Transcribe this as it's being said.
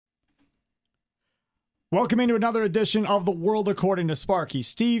Welcome into another edition of The World According to Sparky.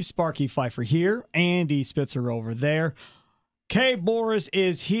 Steve Sparky Pfeiffer here, Andy Spitzer over there. Kay Boris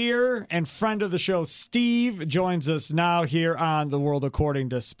is here, and friend of the show, Steve, joins us now here on The World According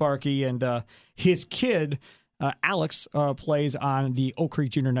to Sparky. And his kid, Alex, plays on the Oak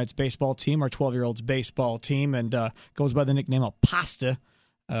Creek Junior Knights baseball team, our 12-year-old's baseball team, and goes by the nickname of Pasta.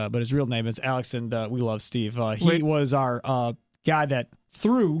 But his real name is Alex, and we love Steve. He was our guy that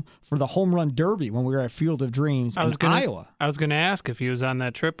threw for the home run derby when we were at Field of Dreams in Iowa. I was going to ask if he was on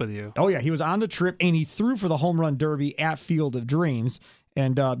that trip with you. Oh, yeah, he was on the trip, and he threw for the home run derby at Field of Dreams.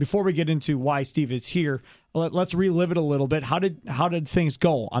 And before we get into why Steve is here, let's relive it a little bit. How did things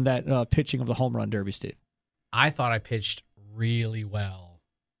go on that pitching of the home run derby, Steve? I thought I pitched really well.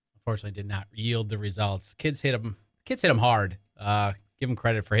 Unfortunately, did not yield the results. Kids hit them hard. Give them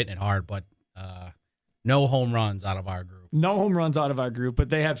credit for hitting it hard, but no home runs out of our group. No home runs out of our group, but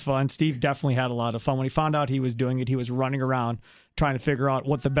they had fun. Steve definitely had a lot of fun. When he found out he was doing it, he was running around trying to figure out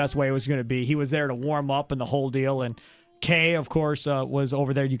what the best way was going to be. He was there to warm up and the whole deal. And Kay, of course, was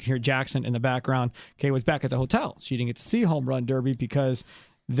over there. You can hear Jackson in the background. Kay was back at the hotel. She didn't get to see home run derby because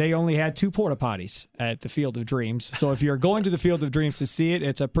they only had 2 porta potties at the Field of Dreams. So if you're going to the Field of Dreams to see it,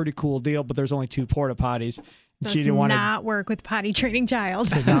 it's a pretty cool deal, but there's only 2 porta potties. She didn't want to work with potty training child.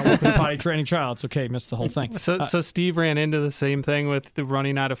 Did not work with potty training child. It's okay. Missed the whole thing. So Steve ran into the same thing with the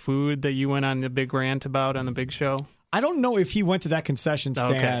running out of food that you went on the big rant about on the big show? I don't know if he went to that concession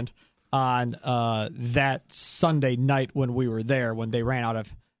stand on that Sunday night when we were there, when they ran out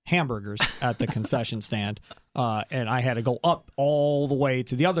of hamburgers at the concession stand. And I had to go up all the way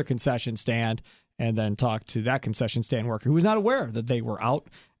to the other concession stand and then talk to that concession stand worker who was not aware that they were out,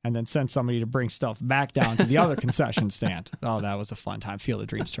 and then send somebody to bring stuff back down to the other concession stand. Oh, that was a fun time. Field of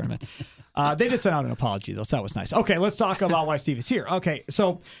Dreams tournament. They did send out an apology, though, so that was nice. Okay, let's talk about why Steve is here. Okay,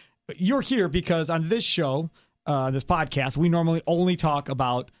 so you're here because on this show, this podcast, we normally only talk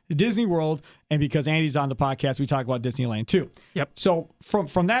about Disney World, and because Andy's on the podcast, we talk about Disneyland too. Yep. So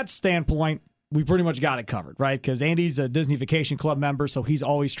from that standpoint, we pretty much got it covered, right? Because Andy's a Disney Vacation Club member, so he's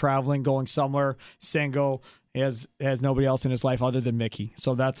always traveling, going somewhere, single. He has nobody else in his life other than Mickey.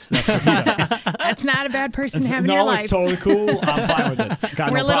 So that's what he does. That's not a bad person to have in your life. No, it's totally cool. I'm fine with it.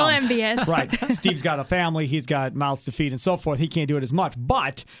 We're a little envious. Right. Steve's got a family. He's got mouths to feed and so forth. He can't do it as much.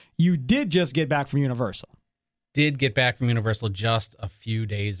 But you did just get back from Universal. Did get back from Universal just a few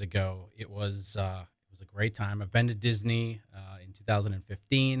days ago. It was a great time. I've been to Disney in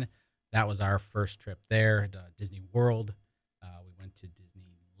 2015. That was our first trip there to Disney World. We went to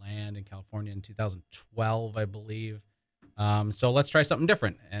Disneyland in California in 2012, I believe. So let's try something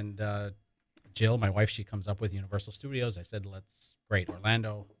different. And Jill, my wife, she comes up with Universal Studios. I said, great,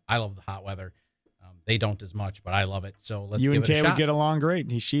 Orlando. I love the hot weather. They don't as much, but I love it. So let's give it a shot. You and Kay would get along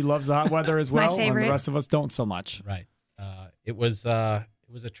great. She loves the hot weather as well, and the rest of us don't so much. Right. It was a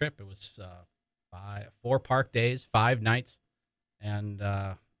trip. It was 4 park days, 5 nights, and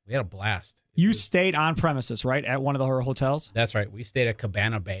we had a blast. You stayed on premises, right, at one of her hotels? That's right. We stayed at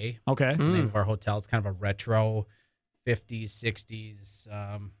Cabana Bay. Okay. The name of our hotel. It's kind of a retro 50s, 60s,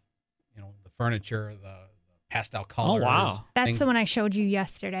 the furniture, the pastel colors. Oh, wow. That's the one I showed you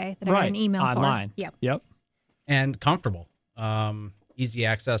yesterday that I got an email online. For. Yep. And comfortable. Easy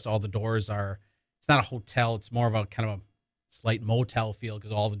access. All the doors it's not a hotel. It's more of a kind of a slight motel feel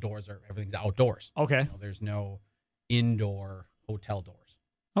because all the doors everything's outdoors. Okay. There's no indoor hotel doors.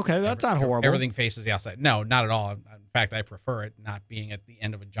 Okay, that's not horrible. Everything faces the outside. No, not at all. In fact, I prefer it not being at the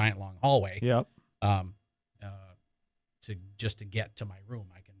end of a giant long hallway. Yep. To get to my room,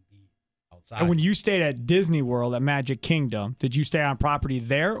 I can be outside. And when you stayed at Disney World at Magic Kingdom, did you stay on property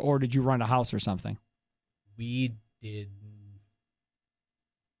there, or did you rent a house or something? We did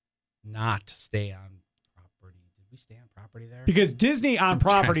not stay on property. Did we stay on property there? Because Disney on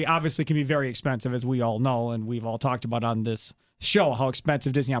property obviously can be very expensive, as we all know, and we've all talked about on this show how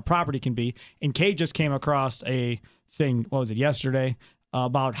expensive Disney on property can be. And Kate just came across a thing, what was it, yesterday,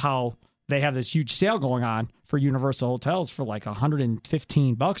 about how they have this huge sale going on for Universal hotels for like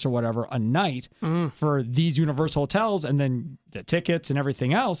 $115 or whatever a night for these Universal hotels, and then the tickets and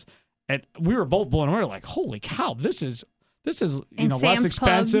everything else. And we were both blown away. Like, holy cow, this is less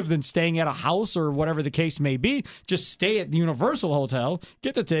expensive than staying at a house or whatever the case may be. Just stay at the Universal Hotel,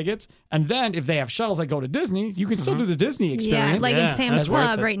 get the tickets, and then if they have shuttles that go to Disney, you can still do the Disney experience. Yeah, like in Sam's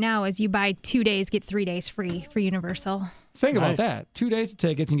Club right now, is you buy 2 days, get 3 days free for Universal. Think about that. 2 days of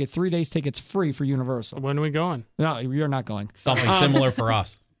tickets and get 3 days tickets free for Universal. When are we going? No, you're not going. Something similar for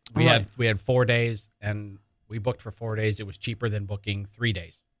us. We had 4 days, and we booked for 4 days. It was cheaper than booking 3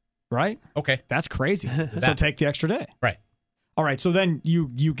 days. Right? Okay. That's crazy. So take the extra day. Right. All right, so then you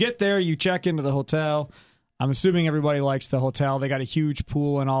get there, you check into the hotel. I'm assuming everybody likes the hotel. They got a huge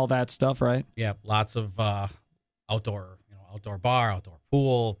pool and all that stuff, right? Yeah, lots of outdoor bar, outdoor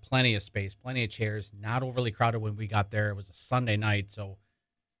pool, plenty of space, plenty of chairs. Not overly crowded when we got there. It was a Sunday night, so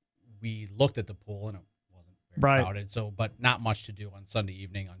we looked at the pool and it wasn't very crowded. So, but not much to do on Sunday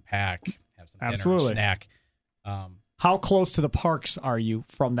evening. Unpack, have some dinner, snack. How close to the parks are you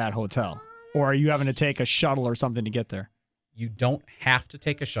from that hotel, or are you having to take a shuttle or something to get there? You don't have to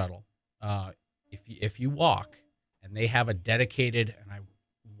take a shuttle. If you walk, and they have a dedicated, and I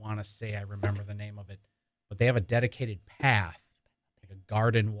want to say I remember the name of it, but they have a dedicated path, like a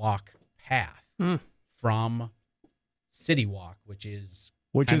garden walk path from City Walk, which is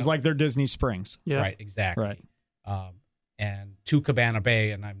like their Disney Springs. Yeah. Right, exactly. Right. And to Cabana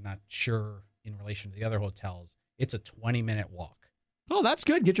Bay, and I'm not sure in relation to the other hotels, it's a 20-minute walk. Oh, that's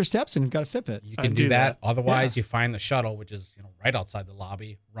good. Get your steps in. You've got a Fitbit. You can do that. Otherwise, you find the shuttle, which is right outside the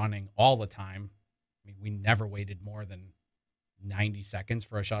lobby, running all the time. I mean, we never waited more than 90 seconds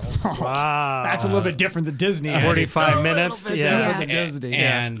for a shuttle. Wow. That's a little bit different than Disney. 45 minutes. Yeah. Than Disney.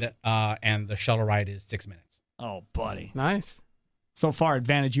 And the shuttle ride is 6 minutes. Oh, buddy. Nice. So far,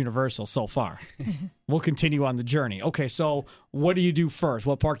 Advantage Universal so far. We'll continue on the journey. Okay, so what do you do first?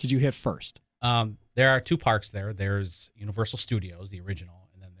 What park did you hit first? There are two parks there. There's Universal Studios, the original,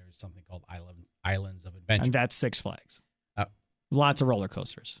 and then there's something called Islands of Adventure. And that's Six Flags. Lots of roller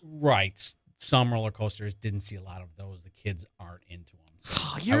coasters. Right. Some roller coasters, didn't see a lot of those. The kids aren't into them.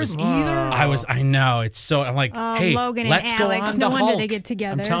 So yours either? I know. It's so, I'm like, hey, Logan let's and go Alex, on no to wonder Hulk. they get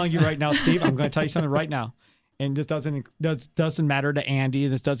together. I'm telling you right now, Steve, I'm going to tell you something right now. And this doesn't matter to Andy.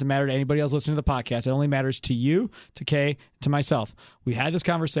 This doesn't matter to anybody else listening to the podcast. It only matters to you, to Kay, to myself. We had this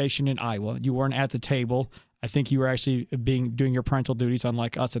conversation in Iowa. You weren't at the table. I think you were actually doing your parental duties,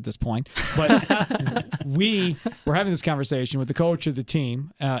 unlike us at this point. But we were having this conversation with the coach of the team,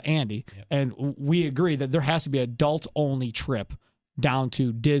 Andy, and we agree that there has to be an adult-only trip down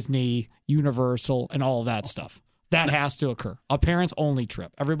to Disney, Universal, and all of that stuff. That has to occur. A parents-only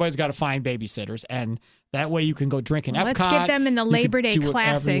trip. Everybody's got to find babysitters, and that way you can go drink in Epcot. Let's get them in the Labor Day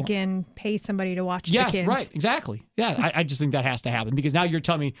Classic and pay somebody to watch the kids. Yes, right, exactly. Yeah, I just think that has to happen because now you're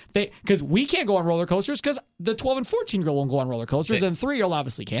telling me because we can't go on roller coasters because the 12 and 14-year-old won't go on roller coasters, and 3-year-old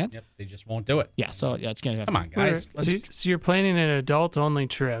obviously can't. Yep, they just won't do it. Yeah, so it's going to happen. Come on, guys. So you're planning an adult-only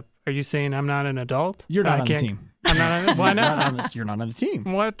trip. Are you saying I'm not an adult? You're not on the team. I'm not. Why not? You're not on the team.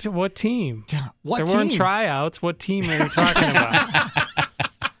 What team? What there team? weren't tryouts. What team are you talking about?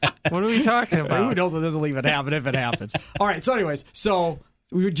 What are we talking about? Who knows what this will even happen if it happens? All right. So, anyways,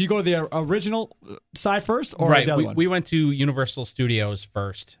 did you go to the original side first, or the other one? We went to Universal Studios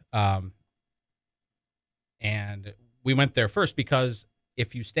first, and we went there first because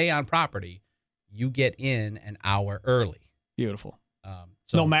if you stay on property, you get in an hour early. Beautiful.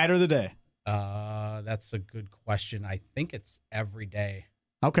 So, no matter the day. That's a good question. I think it's every day.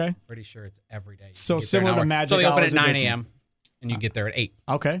 Okay. Pretty sure it's every day. So similar to Magic. So they open Hours at 9 a.m. and you get there at 8.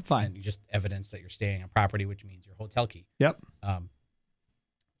 Okay, fine. And you just evidence that you're staying on property, which means your hotel key. Yep.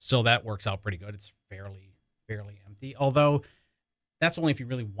 So that works out pretty good. It's fairly empty. Although that's only if you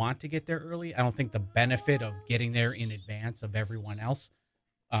really want to get there early. I don't think the benefit of getting there in advance of everyone else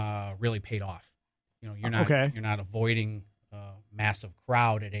really paid off. You're not avoiding massive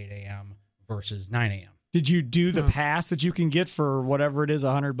crowd at 8 a.m. versus 9 a.m. Did you do the pass that you can get for whatever it is,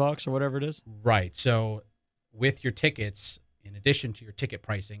 $100 or whatever it is? Right. So with your tickets, in addition to your ticket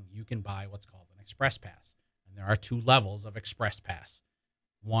pricing, you can buy what's called an express pass. And there are 2 levels of express pass.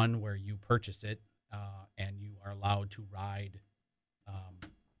 One where you purchase it and you are allowed to ride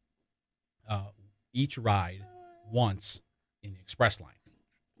each ride once in the express line.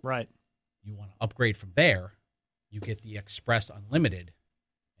 Right. You want to upgrade from there, you get the Express Unlimited,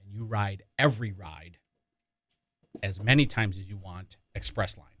 and you ride every ride as many times as you want,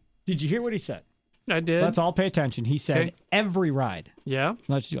 express line. Did you hear what he said? I did. Let's all pay attention. He said every ride. Yeah.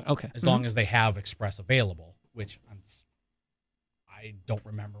 Let's do it. Okay. As long as they have Express available, which I don't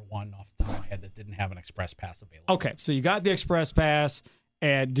remember one off the top of my head that didn't have an Express Pass available. Okay, so you got the Express Pass,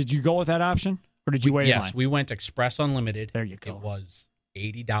 and did you go with that option, or did you wait in line? Yes, we went Express Unlimited. There you go. It was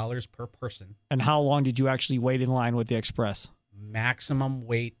 $80 per person. And how long did you actually wait in line with the Express? Maximum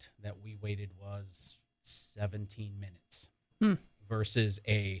wait that we waited was 17 minutes versus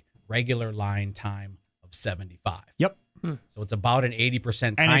a regular line time of 75. Yep. So it's about an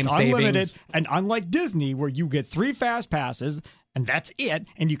 80% time and it's unlimited. savings. And unlike Disney, where you get 3 fast passes, and that's it,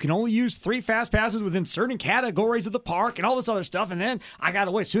 and you can only use 3 fast passes within certain categories of the park and all this other stuff, and then I got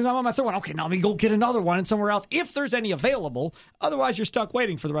to wait. As soon as I'm on my 3rd one, okay, now let me go get another one and somewhere else if there's any available. Otherwise, you're stuck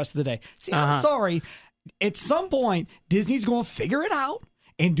waiting for the rest of the day. See, I'm sorry. at some point, Disney's going to figure it out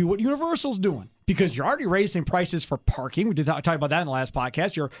and do what Universal's doing. Because you're already raising prices for parking. We did talk about that in the last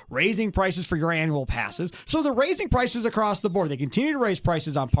podcast. You're raising prices for your annual passes. So they're raising prices across the board. They continue to raise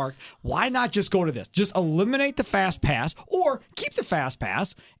prices on park. Why not just go to this? Just eliminate the Fast Pass or keep the Fast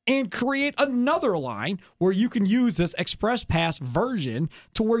Pass and create another line where you can use this Express Pass version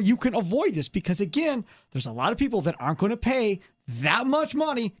to where you can avoid this. Because again, there's a lot of people that aren't going to pay that much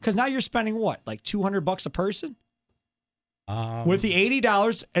money because now you're spending what, like $200 a person? With the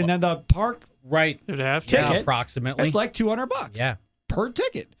 $80 and then the park ticket, approximately. It's like $200 per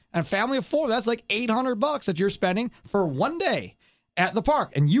ticket. And a family of 4, that's like $800 that you're spending for one day at the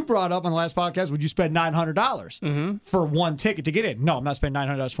park. And you brought up on the last podcast, would you spend $900 for one ticket to get in? No, I'm not spending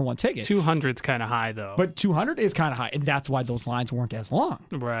 $900 for one ticket. 200's kind of high, though. But 200 is kind of high, and that's why those lines weren't as long.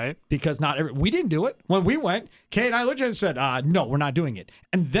 Right. Because we didn't do it. When we went, Kay and I looked at it and said, no, we're not doing it.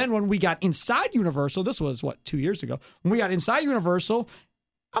 And then when we got inside Universal, this was, 2 years ago, when we got inside Universal,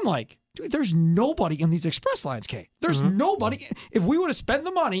 I'm like, dude, there's nobody in these express lines, Kay. There's nobody. If we would have spent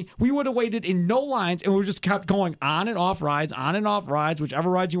the money, we would have waited in no lines, and we just kept going on and off rides, whichever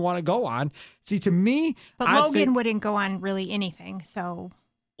rides you want to go on. See, to me, but Logan wouldn't go on really anything, so.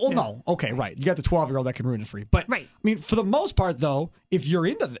 Well, no. Okay, right. You got the 12-year-old that can ruin it for you. But, right. I mean, for the most part, though, if you're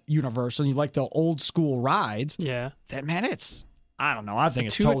into the Universal and you like the old school rides, then, man, I don't know. I think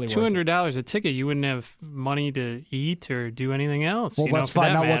it's totally worth it. $200 a ticket. You wouldn't have money to eat or do anything else. Well, let's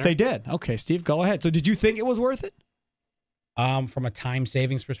find out what they did. Okay, Steve, go ahead. So did you think it was worth it? From a time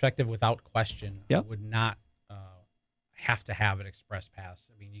savings perspective, without question, I would not have to have an express pass.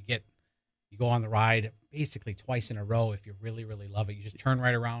 I mean, you go on the ride basically twice in a row if you really, really love it. You just turn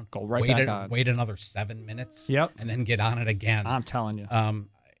right around, go right back on. Wait another 7 minutes, and then get on it again. I'm telling you.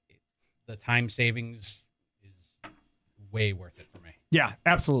 The time savings way worth it for me. Yeah,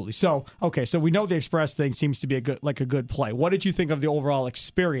 absolutely. So, okay, so we know the Express thing seems to be a good play. What did you think of the overall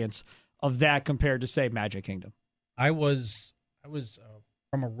experience of that compared to, say, Magic Kingdom? I was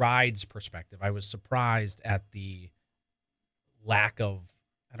from a rides perspective, I was surprised at the lack of,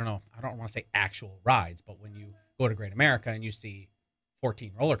 I don't want to say actual rides, but when you go to Great America and you see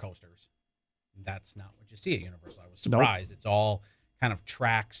 14 roller coasters, that's not what you see at Universal. I was surprised. Nope. It's all kind of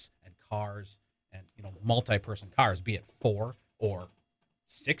tracks and cars. And, multi-person cars, be it 4 or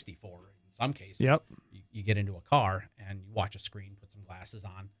 64 in some cases. Yep. You get into a car and you watch a screen, put some glasses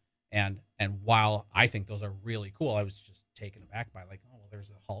on. And while I think those are really cool, I was just taken aback by there's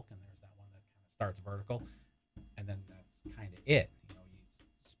the Hulk and there's that one that kind of starts vertical. And then that's kind of it.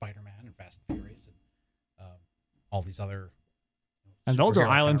 Spider-Man and Fast and Furious and all these other. And those are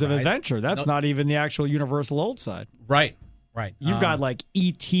Islands of Adventure. That's not even the actual Universal old side. Right. Right. You've got like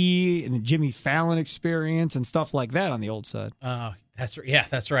E.T. and the Jimmy Fallon experience and stuff like that on the old side.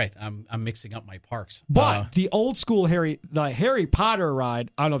 That's right. I'm mixing up my parks. But the old school Harry Potter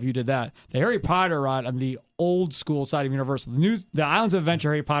ride, I don't know if you did that. The Harry Potter ride on the old school side of Universal. The Islands of Adventure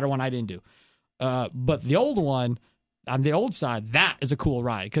Harry Potter one I didn't do. But the old one on the old side, that is a cool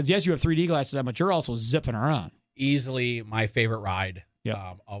ride. Because yes, you have 3D glasses on, but you're also zipping around. Easily my favorite ride.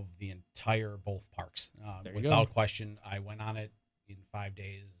 Of the entire both parks. Without question, I went on it in 5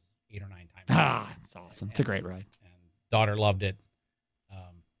 days, 8 or 9 times. It's awesome. It's a great ride. And daughter loved it.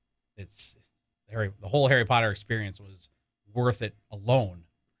 It's the whole Harry Potter experience was worth it alone.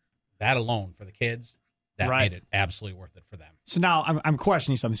 That alone for the kids, that made it absolutely worth it for them. So now I'm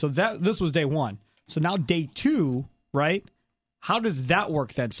questioning something. So this was day 1. So now day 2, right? How does that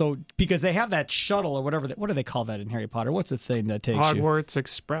work then? So because they have that shuttle or whatever, what do they call that in Harry Potter? What's the thing that takes Hogwarts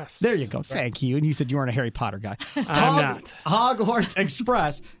Express. There you go. Thank you. And you said you weren't a Harry Potter guy. I'm not. Hogwarts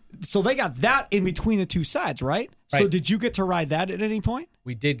Express. So they got that in between the two sides, right? So did you get to ride that at any point?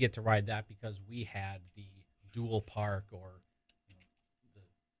 We did get to ride that because we had the dual park or the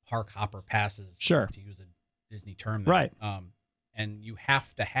park hopper passes. Sure. To use a Disney term. There. Right. And you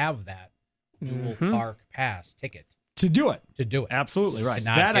have to have that dual park pass ticket. To do it. Absolutely right.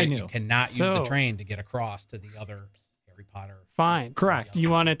 I knew. You cannot use the train to get across to the other Harry Potter. Fine. Correct.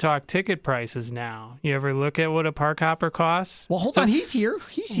 You want to talk ticket prices now. You ever look at what a park hopper costs? Well, hold on. He's here.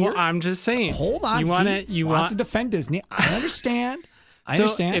 Well, I'm just saying. Hold on. You want to defend Disney. I understand.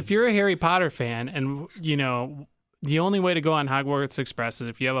 If you're a Harry Potter fan and, the only way to go on Hogwarts Express is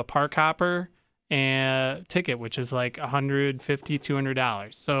if you have a park hopper and ticket, which is like $150,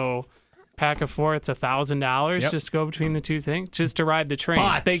 $200. So pack of 4, it's $1,000 just to go between the two things, just to ride the train.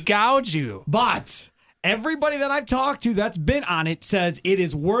 But they gouge you. But everybody that I've talked to that's been on it says it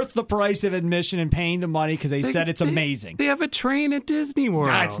is worth the price of admission and paying the money because they said it's amazing. They have a train at Disney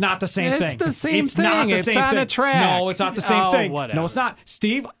World. It's not the same thing. It's the same it's thing. Not the it's same on thing. a track. No, it's not the same thing. Whatever. No, it's not.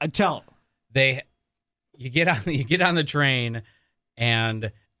 Steve, tell. you get on the train,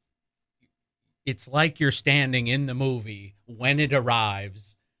 and it's like you're standing in the movie when it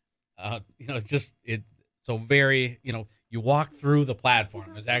arrives. So very, you walk through the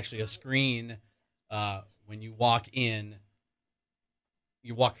platform. There's actually a screen when you walk in.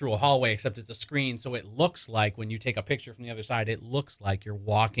 You walk through a hallway, except it's a screen, so it looks like when you take a picture from the other side, it looks like you're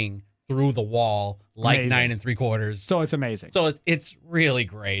walking through the wall like Amazing. 9 3/4. So it's amazing. So it's really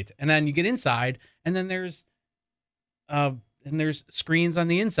great. And then you get inside, and then there's screens on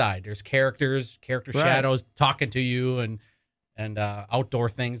the inside. There's character shadows talking to you, and outdoor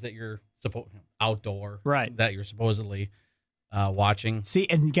things that you're that you're supposedly watching. See,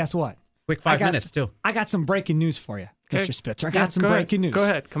 and guess what? Quick 5 minutes too. I got some breaking news for you, Okay. Mr. Spitzer. I got some breaking news. Go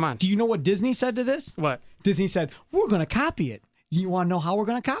ahead. Come on. Do you know what Disney said to this? What? Disney said, we're going to copy it. You want to know how we're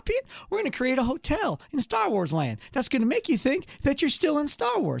going to copy it? We're going to create a hotel in Star Wars land. That's going to make you think that you're still in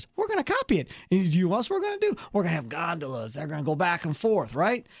Star Wars. We're going to copy it. And you know what else we're going to do? We're going to have gondolas. They're going to go back and forth,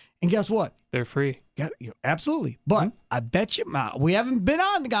 right? And guess what? They're free. Yeah, absolutely. But I bet you, we haven't been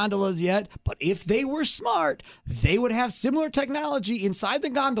on the gondolas yet, but if they were smart, they would have similar technology inside the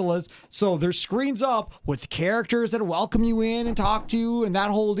gondolas. So there's screens up with characters that welcome you in and talk to you and that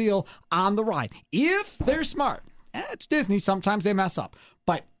whole deal on the ride. If they're smart. It's Disney. Sometimes they mess up.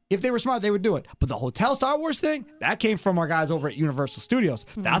 But if they were smart, they would do it. But the Hotel Star Wars thing, that came from our guys over at Universal Studios.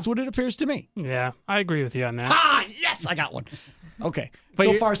 That's what it appears to me. Yeah, I agree with you on that. Ah, yes, I got one. Okay. But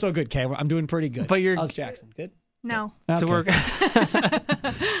so far, so good, Kay. I'm doing pretty good. But How's Jackson? Good? No. So Okay.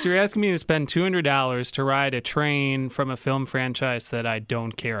 so you're asking me to spend $200 to ride a train from a film franchise that I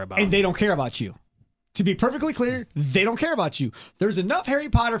don't care about. And they don't care about you. To be perfectly clear, they don't care about you. There's enough Harry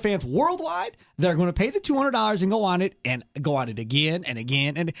Potter fans worldwide that are going to pay the $200 and go on it again and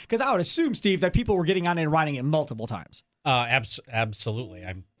again. And because I would assume, Steve, that people were getting on it and riding it multiple times. Absolutely.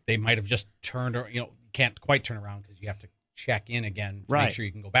 They might have just turned, can't quite turn around because you have to check in again to make sure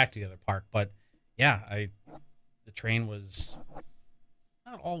you can go back to the other park. But yeah, the train was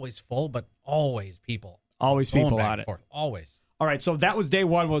not always full, but always people. Always people on it. Forth, always. All right, so that was day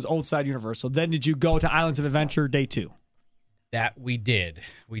one, was Old Side Universal. Then did you go to Islands of Adventure day two? That we did.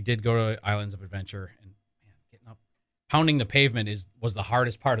 We did go to Islands of Adventure, and man, getting up, pounding the pavement was the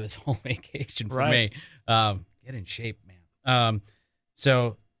hardest part of this whole vacation for me. Get in shape, man.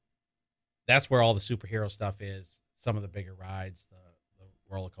 So that's where all the superhero stuff is. Some of the bigger rides, the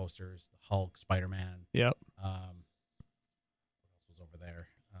roller coasters, the Hulk, Spider-Man. Yep. What else was over there?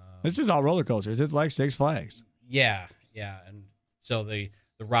 This is all roller coasters. It's like Six Flags. Yeah, and so the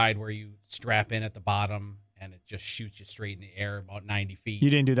ride where you strap in at the bottom and it just shoots you straight in the air about 90 feet. You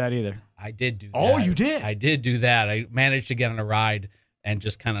didn't do that either. I did do that. Oh, you did? I did do that. I managed to get on a ride and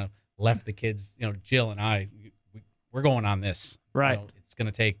just kind of left the kids, Jill and I, we're going on this. Right. It's going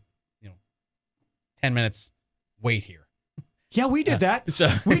to take, 10 minutes. Wait here. Yeah, we did that.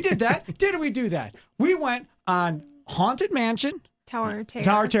 So we did that. Didn't we do that? We went on Haunted Mansion. Tower of Terror.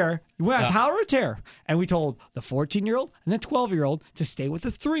 Tower of Terror. We went on Tower of Terror, and we told the 14-year-old and the 12-year-old to stay with the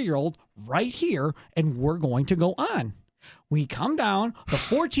 3-year-old right here, and we're going to go on. We come down. The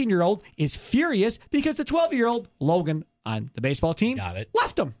 14-year-old is furious because the 12-year-old, Logan, on the baseball team, got it.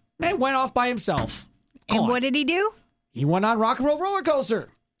 left him and went off by himself. And Gone. what did he do? He went on Rock and Roll Roller Coaster.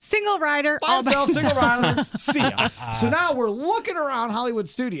 Single rider. By all himself, by single himself. rider. See ya. So now we're looking around Hollywood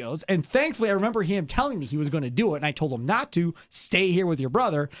Studios, and thankfully I remember him telling me he was going to do it, and I told him not to. Stay here with your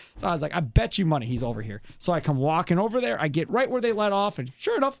brother. So I was like, I bet you money he's over here. So I come walking over there. I get right where they let off, and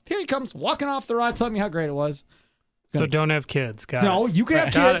sure enough, here he comes walking off the ride, telling me how great it was. So don't have kids. Got No, it. you can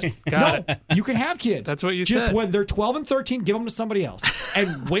have Got kids. it. Got it. You can have kids. That's what you Just said. when they're 12 and 13, give them to somebody else,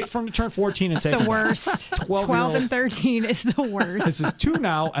 and wait for them to turn 14 and take The them. worst. 12 and 13 is the worst. This is 2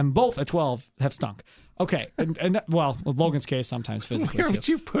 now, and both at 12 have stunk. Okay, and well, with Logan's case, sometimes physically Where too. would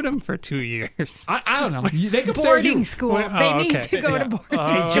you put him for 2 years? I don't know. They could Boarding school. What- They oh, need okay. to go to boarding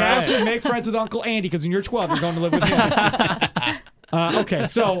Hey, school. Jackson, make friends with Uncle Andy because when you're 12, you're going to live with him. Okay,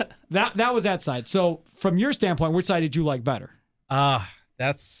 so that was that side. So from your standpoint, which side did you like better?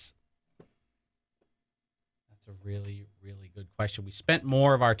 That's a really, really good question. We spent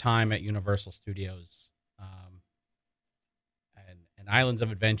more of our time at Universal Studios, and Islands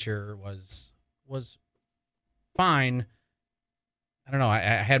of Adventure was fine. I don't know. I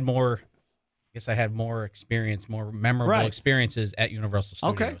had more. I guess I had more experience, more memorable Right. experiences at Universal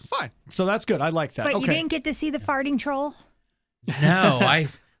Studios. Okay, fine. So that's good. I like that. But okay. you didn't get to see the farting troll? No,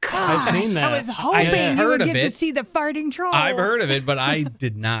 I've seen that. I was hoping you heard would of get it. to see the farting troll. I've heard of it, but I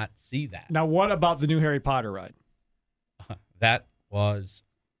did not see that. Now, what about the new Harry Potter ride? That was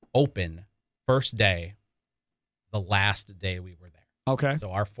open first day, the last day we were there. Okay.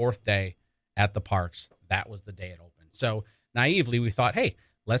 So our 4th day at the parks, that was the day it opened. So naively, we thought, hey,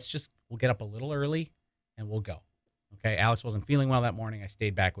 we'll get up a little early and we'll go. Okay, Alex wasn't feeling well that morning. I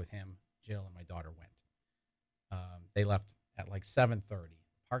stayed back with him. Jill and my daughter went. They left at like 7:30. The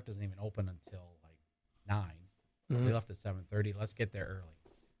park doesn't even open until like 9. Mm-hmm. We left at 7:30. Let's get there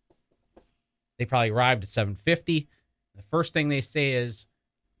early. They probably arrived at 7:50. The first thing they say is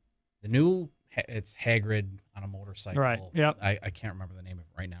it's Hagrid on a motorcycle. Right. Yep. I can't remember the name of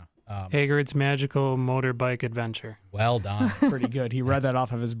it right now. Hagrid's Magical Motorbike Adventure. Well done. Pretty good. He read that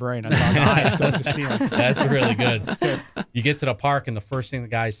off of his brain. I saw his eyes go to the ceiling. That's really good. That's good. You get to the park, and the first thing the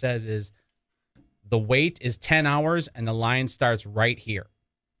guy says is, the wait is 10 hours, and the line starts right here.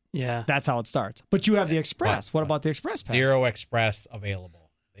 Yeah. That's how it starts. But you have the Express. What about the Express pass? 0 Express available.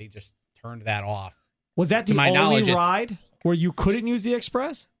 They just turned that off. Was that the only ride where you couldn't use the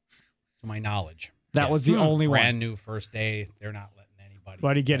Express? To my knowledge. That was the only one. Brand new first day. They're not letting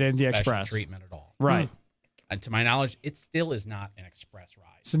anybody get in the Express treatment at all. Right. And to my knowledge, it still is not an Express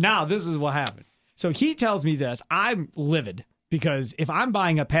ride. So now this is what happened. So he tells me this. I'm livid because if I'm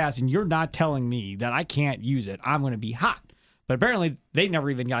buying a pass and you're not telling me that I can't use it, I'm going to be hot. But apparently they never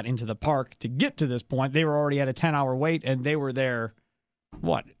even got into the park to get to this point. They were already at a 10-hour wait, and they were there,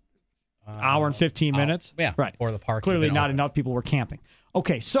 hour and 15 minutes? Yeah, right. Before the park. Clearly not enough people were camping.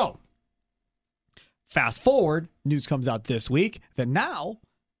 Okay, so fast forward, news comes out this week that now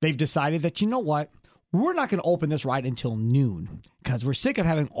they've decided that, you know what? We're not going to open this ride until noon because we're sick of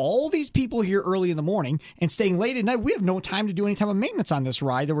having all these people here early in the morning and staying late at night. We have no time to do any type of maintenance on this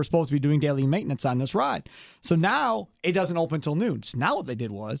ride that we're supposed to be doing daily maintenance on this ride. So now it doesn't open until noon. So now what they did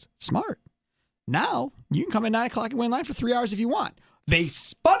was smart. Now you can come at 9 o'clock and wait in line for 3 hours if you want. They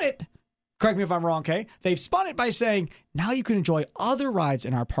spun it. Correct me if I'm wrong, okay? They've spun it by saying, now you can enjoy other rides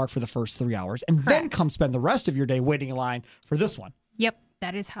in our park for the first 3 hours and then come spend the rest of your day waiting in line for this one. Yep,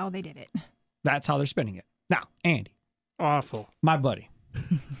 that is how they did it. That's how they're spinning it. Now, Andy. Awful. My buddy.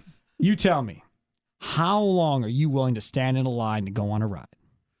 You tell me, how long are you willing to stand in a line to go on a ride?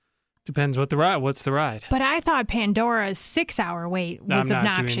 Depends what's the ride. But I thought Pandora's 6-hour wait was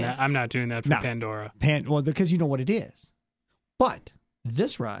obnoxious. I'm not doing that for Pandora. Well, because you know what it is. But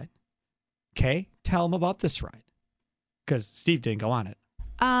this ride, okay, tell them about this ride. Because Steve didn't go on it.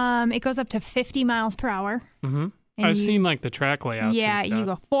 It goes up to 50 miles per hour. Mm-hmm. I've seen like the track layouts. Yeah, and stuff. you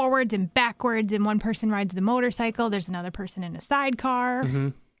go forwards and backwards, and one person rides the motorcycle. There's another person in a sidecar. Mm-hmm.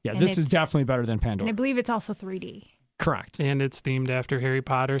 Yeah, this is definitely better than Pandora. And I believe it's also 3D. Correct. And it's themed after Harry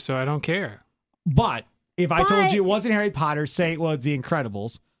Potter, so I don't care. But if I told you it wasn't Harry Potter, say it was The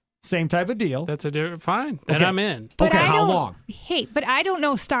Incredibles, same type of deal. That's fine. Then I'm in. But okay, how long? Hey, but I don't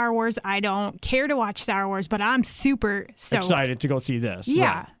know Star Wars. I don't care to watch Star Wars, but I'm super stoked. Excited to go see this.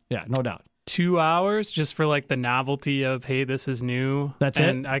 Yeah. Right. Yeah, no doubt. 2 hours just for like the novelty of, hey, this is new. That's it?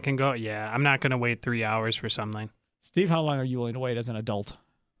 And I can go, I'm not going to wait 3 hours for something. Steve, how long are you willing to wait as an adult?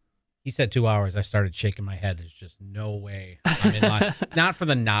 He said 2 hours. I started shaking my head. There's just no way I'm in line. Not for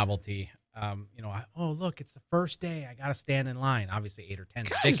the novelty. Look, it's the first day. I got to stand in line. Obviously, 8 or 10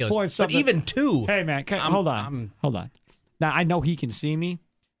 is ridiculous. But even 2. Hey, man, hold on. Now, I know he can see me.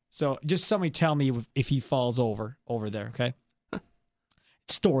 So just somebody tell me if he falls over there, okay?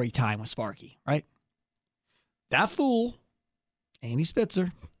 Story time with Sparky, right? That fool, Andy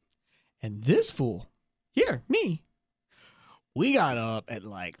Spitzer, and this fool, here, me, we got up at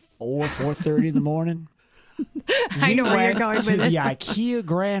like 4:30 in the morning. I know where you're going with this. this. The IKEA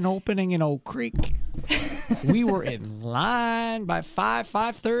grand opening in Oak Creek. We were in line by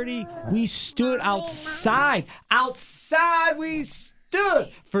 5:30. We stood outside. Outside we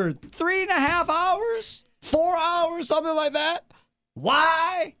stood for 3.5 hours, 4 hours, something like that.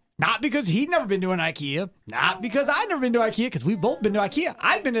 Why? Not because he'd never been to an IKEA. Not because I'd never been to IKEA, because we've both been to IKEA.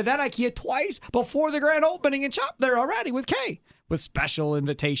 I've been to that IKEA twice before the grand opening and shopped there already with Kay. With special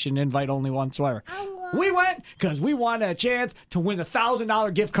invitation, invite only once, whatever. We went because we wanted a chance to win the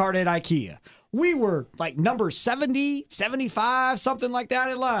 $1,000 gift card at IKEA. We were like number 70, 75, something like that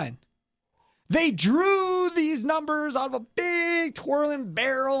in line. They drew these numbers out of a big twirling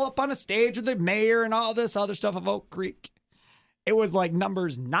barrel up on a stage with the mayor and all this other stuff of Oak Creek. It was like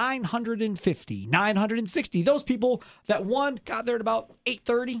numbers 950, 960. Those people that won got there at about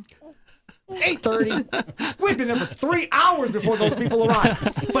 8:30. 8:30. We'd been there for 3 hours before those people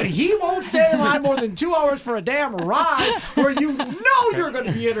arrived. But he won't stay in line more than 2 hours for a damn ride where you know you're going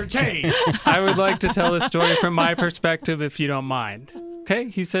to be entertained. I would like to tell this story from my perspective, if you don't mind. Okay,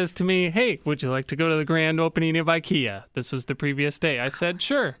 he says to me, hey, would you like to go to the grand opening of IKEA? This was the previous day. I said,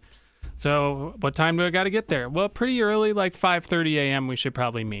 sure. So what time do I got to get there? Well, pretty early, like 5:30 a.m. we should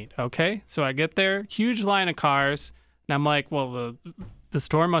probably meet. Okay, so I get there, huge line of cars, and I'm like, well, the the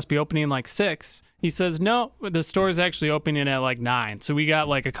store must be opening like 6. He says, no, the store is actually opening at like 9. So we got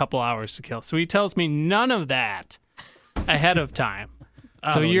like a couple hours to kill. So he tells me none of that ahead of time.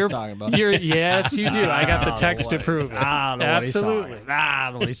 I don't know what he's talking about. Yes, you do. I got the text to prove it. I don't know what he's Absolutely. talking about. I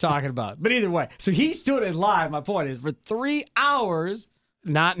don't know what he's talking about. But either way, so he stood in line. My point is, for 3 hours,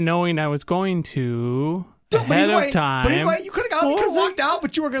 Not knowing I was going to But ahead either way, of time. But anyway, you could have gone. You What could have was it? walked out,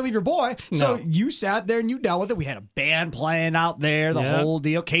 but you weren't going to leave your boy. So No. you sat there and you dealt with it. We had a band playing out there, the Yep. whole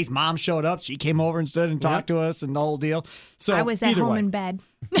deal. Kay's mom showed up. She came over and stood and talked to us and the whole deal. So I was at either home way. in bed.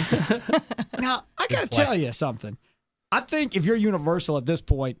 Now, I got to play. tell you something. I think if you're Universal at this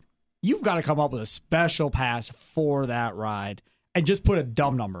point, you've got to come up with a special pass for that ride and just put a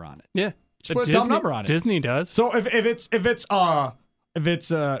dumb number on it. Yeah. Just put a dumb number on it. Disney does. So if it's what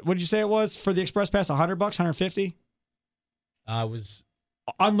did you say it was for the express pass? $100, 150, It was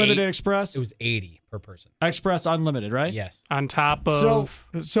unlimited express. it was 80 per person. Express unlimited, right? Yes. On top So of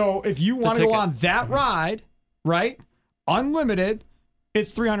so if you want to go ticket. on that ride, right? Unlimited,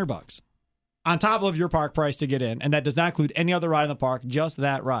 it's $300 on top of your park price to get in, and that does not include any other ride in the park, just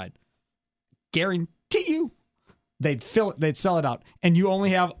that ride. Guarantee you, they'd sell it out, and you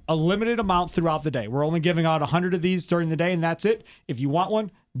only have a limited amount throughout the day. We're only giving out 100 of these during the day, and that's it. If you want one,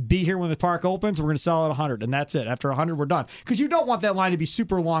 be here when the park opens. We're going to sell out 100, and that's it. After 100, we're done. Because you don't want that line to be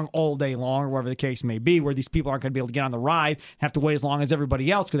super long all day long, or whatever the case may be, where these people aren't going to be able to get on the ride and have to wait as long as everybody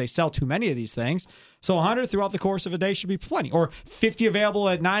else because they sell too many of these things. So 100 throughout the course of a day should be plenty. Or 50 available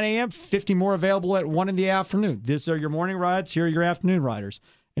at 9 a.m., 50 more available at 1 in the afternoon. These are your morning rides. Here are your afternoon riders.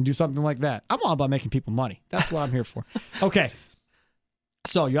 And do something like that. I'm all about making people money. That's what I'm here for. Okay.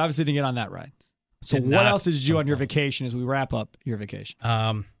 So you obviously didn't get on that ride. So Did what not. else did you do on your vacation as we wrap up your vacation?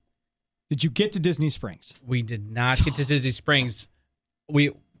 Did you get to Disney Springs? We did not get to Disney Springs. We,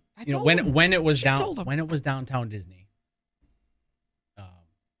 you know, when it was downtown Disney,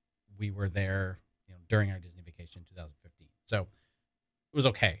 we were there, you know, during our Disney vacation in 2015. So it was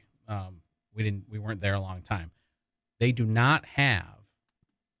okay. We weren't there a long time. They do not have.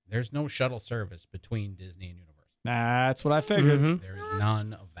 There's no shuttle service between Disney and Universal. That's what I figured. Mhm. There is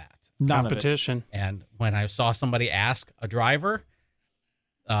none of that. None of it. competition. And when I saw somebody ask a driver,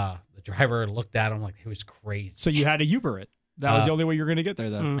 the driver looked at him like he was crazy. So you had to Uber it. That was the only way you were going to get there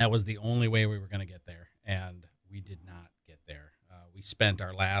then. That was the only way we were going to get there, and we did not get there. We spent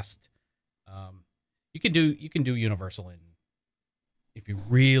our last. You can do Universal if you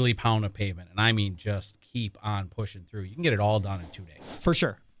really pound a pavement, and I mean just keep on pushing through. You can get it all done in 2 days. For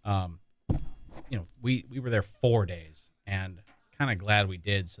sure. You know, we were there 4 days, and kind of glad we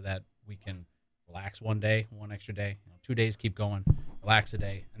did, so that we can relax one extra day. You know, 2 days, keep going, relax a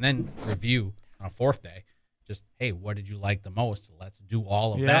day, and then review on a 4th day. Just, hey, what did you like the most? Let's do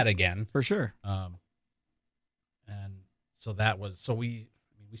all of that again. For sure. And so that was we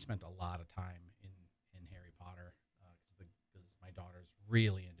spent a lot of time in Harry Potter because my daughter's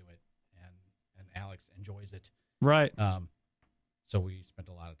really into it, and Alex enjoys it. Right. So we spent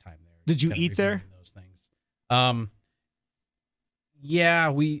a lot of time there. Did you kind of eat there? reviewing those things. Yeah,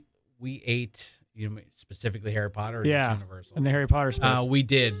 we ate, you know, specifically Harry Potter or just Universal. In the Harry Potter space. We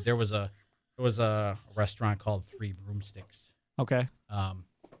did. There was a restaurant called Three Broomsticks Okay.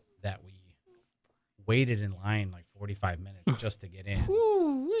 that we waited in line like 45 minutes just to get in.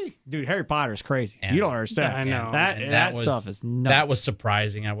 Woo-wee. Dude, Harry Potter is crazy. And- you don't understand. I know. That stuff is nuts. That was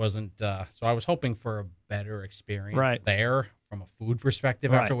surprising. I wasn't so I was hoping for a better experience there from a food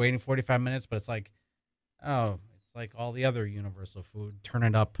perspective after waiting 45 minutes, but it's like, it's like all the other Universal food. Turn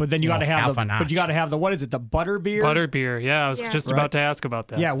it up. But then you got to have half a notch. the what is it? The butter beer? Butterbeer. Yeah, I was just about to ask about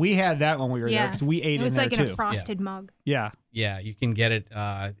that. Yeah, we had that when we were there because we ate It was in there like too. in a frosted mug. Yeah. Yeah, you can get it.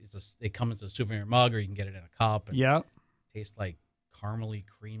 It comes in a souvenir mug, or you can get it in a cup. And Yeah. it tastes like caramely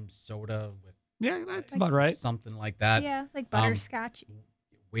cream soda with Yeah, that's about right. something like that. Yeah, like butterscotch.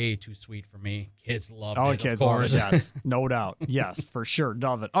 Way too sweet for me. Kids love it. All the of kids love it, course. yes. No doubt. Yes, for sure.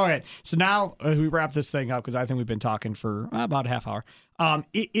 Love it. All right. So now, as we wrap this thing up, because I think we've been talking for about a half hour,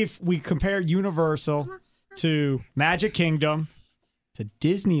 if we compare Universal to Magic Kingdom to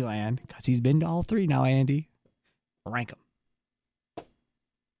Disneyland, because he's been to all three now, Andy, rank them.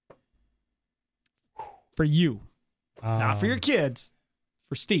 For you. Not for your kids.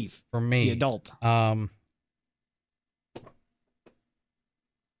 For Steve. For me, The adult.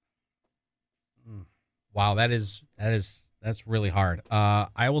 Wow, that's really hard.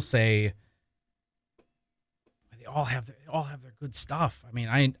 I will say they all have their good stuff. I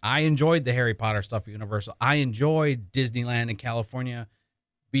mean, I enjoyed the Harry Potter stuff at Universal. I enjoyed Disneyland in California,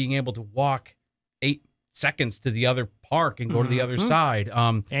 being able to walk 8 seconds to the other park and go to the other side.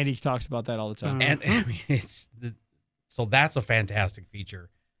 Andy talks about that all the time. And I mean, it's So that's a fantastic feature.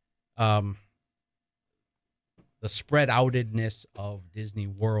 The spread outedness of Disney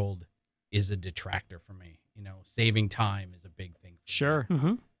World is a detractor for me. Saving time is a big thing. Sure.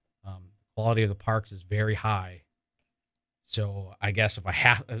 Mm-hmm. Quality of the parks is very high. So I guess if I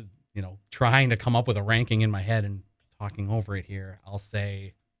have, trying to come up with a ranking in my head and talking over it here, I'll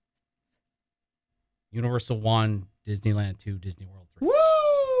say Universal 1, Disneyland 2, Disney World 3.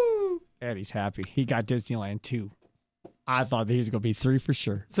 Woo! Eddie's happy. He got Disneyland 2. I thought he was going to be 3 for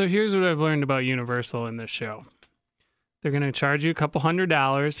sure. So here's what I've learned about Universal in this show. They're going to charge you a couple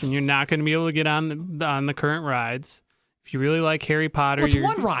 $100, and you're not going to be able to get on the current rides. If you really like Harry Potter, it's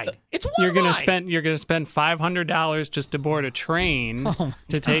one ride. It's one you're ride. You're gonna spend $500 just to board a train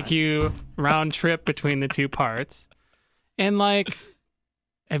to take you round trip between the two parts. And like,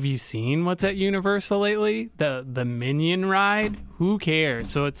 have you seen what's at Universal lately? The Minion ride? Who cares?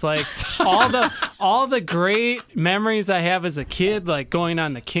 So it's like all the great memories I have as a kid, like going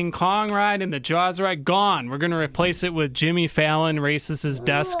on the King Kong ride and the Jaws ride, gone. We're gonna replace it with Jimmy Fallon races his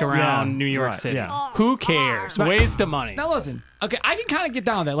desk around New York City. Yeah. Who cares? Waste of money. Now listen, okay, I can kind of get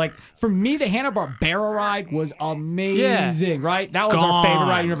down with that. Like for me, the Hanna-Barbera ride was amazing, right? That was our favorite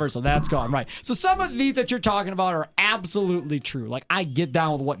ride at Universal. That's gone, right? So some of these that you're talking about are absolutely true. Like I get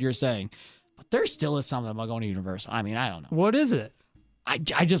down with what you're saying, but there still is something about going to Universal. I mean, I don't know. What is it? I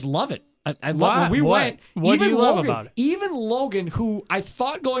just love it. I love when we went. What do you love Logan, about it? Even Logan, who I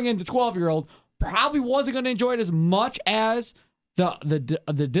thought going into 12-year-old probably wasn't going to enjoy it as much as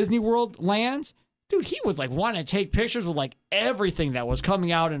the Disney World lands. Dude, he was like wanting to take pictures with like everything that was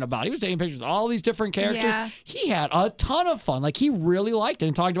coming out and about. He was taking pictures with all these different characters. Yeah. He had a ton of fun. Like he really liked it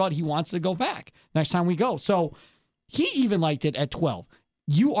and talked about he wants to go back next time we go. So he even liked it at 12.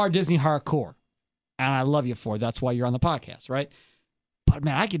 You are Disney hardcore, and I love you for it. That's why you're on the podcast, right? But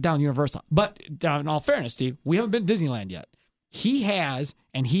man, I get down Universal. But in all fairness, Steve, we haven't been to Disneyland yet. He has,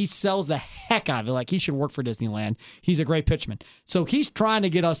 and he sells the heck out of it. Like he should work for Disneyland. He's a great pitchman. So he's trying to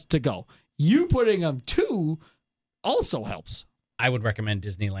get us to go. You putting him 2 also helps. I would recommend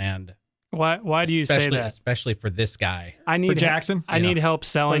Disneyland. Why do you say that? Especially for this guy. I need For Jackson? I need help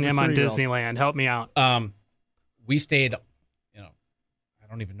selling Like a him on 3-year-old. Disneyland. Help me out. We stayed, I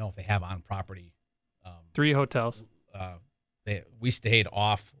don't even know if they have on property. 3 hotels. We stayed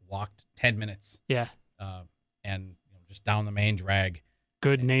off, walked 10 minutes, Yeah. and just down the main drag.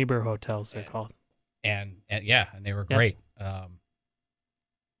 Good neighbor hotels, they're called. And they were great. The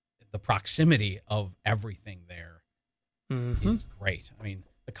proximity of everything there is great. I mean,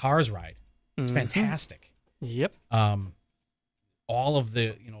 the Cars ride is fantastic. Yep. All of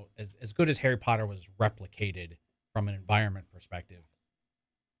the, as good as Harry Potter was replicated from an environment perspective,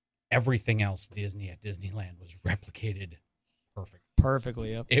 everything else Disney at Disneyland was replicated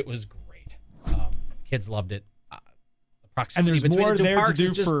Perfectly, yep. It was great. Kids loved it. The And proximity there's between more the two there to parks do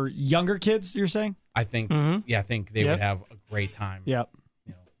is just, for younger kids, you're saying? I think, I think they would have a great time. Yep.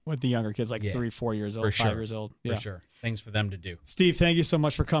 With the younger kids, like 3, 4 years old, 5 years old. For sure. Things for them to do. Steve, thank you so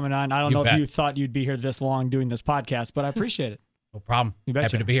much for coming on. I don't know if you thought you'd be here this long doing this podcast, but I appreciate it. No problem. You betcha.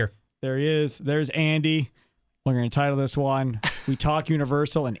 Happy to be here. There he is. There's Andy. We're going to title this one, We Talk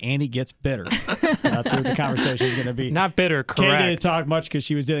Universal and Andy Gets Bitter. That's what the conversation is going to be. Not bitter, Kay correct. didn't talk much because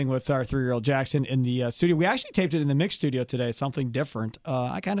she was dealing with our 3-year-old Jackson in the studio. We actually taped it in the mixed studio today, something different.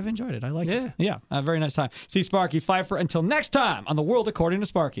 I kind of enjoyed it. I liked it. Yeah, a very nice time. See Sparky Pfeiffer. Until next time on The World According to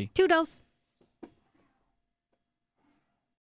Sparky. Toodles.